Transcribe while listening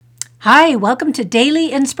Hi, welcome to Daily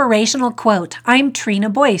Inspirational Quote. I'm Trina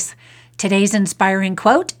Boyce. Today's inspiring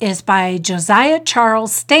quote is by Josiah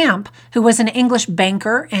Charles Stamp, who was an English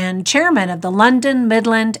banker and chairman of the London,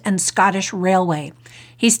 Midland, and Scottish Railway.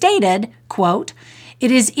 He stated, quote, "It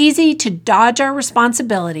is easy to dodge our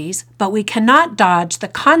responsibilities, but we cannot dodge the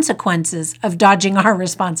consequences of dodging our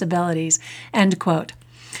responsibilities," end quote.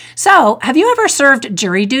 So, have you ever served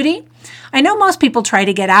jury duty? I know most people try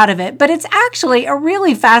to get out of it, but it's actually a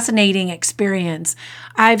really fascinating experience.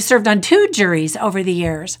 I've served on 2 juries over the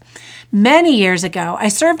years. Many years ago, I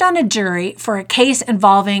served on a jury for a case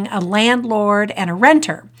involving a landlord and a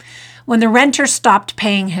renter. When the renter stopped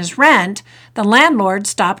paying his rent, the landlord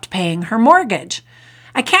stopped paying her mortgage.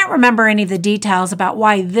 I can't remember any of the details about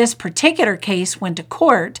why this particular case went to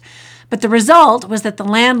court, but the result was that the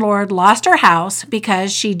landlord lost her house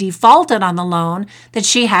because she defaulted on the loan that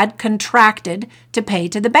she had contracted to pay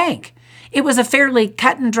to the bank. It was a fairly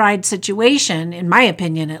cut and dried situation, in my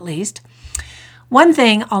opinion at least. One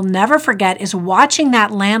thing I'll never forget is watching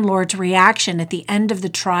that landlord's reaction at the end of the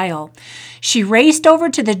trial. She raced over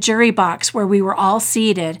to the jury box where we were all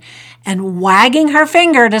seated and, wagging her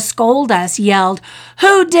finger to scold us, yelled,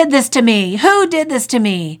 "Who did this to me? Who did this to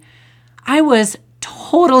me?" I was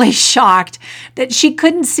totally shocked that she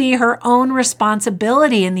couldn't see her own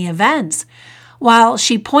responsibility in the events. While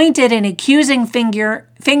she pointed an accusing finger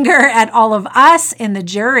at all of us in the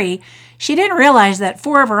jury, she didn't realize that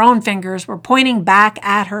 4 of her own fingers were pointing back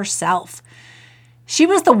at herself. She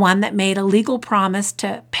was the one that made a legal promise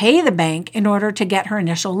to pay the bank in order to get her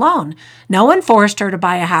initial loan. No one forced her to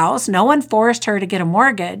buy a house. No one forced her to get a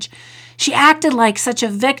mortgage. She acted like such a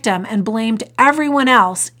victim and blamed everyone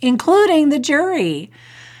else, including the jury.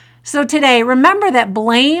 So today, remember that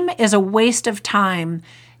blame is a waste of time.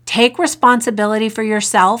 Take responsibility for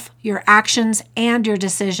yourself, your actions, and your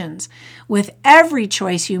decisions. With every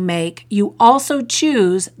choice you make, you also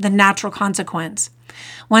choose the natural consequence.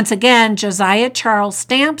 Once again, Josiah Charles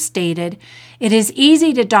Stamp stated, "It is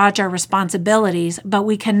easy to dodge our responsibilities, but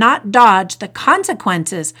we cannot dodge the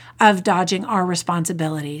consequences of dodging our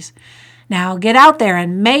responsibilities." Now get out there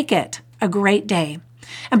and make it a great day.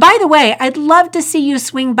 And by the way, I'd love to see you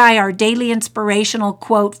swing by our Daily Inspirational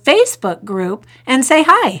Quote Facebook group and say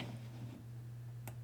hi.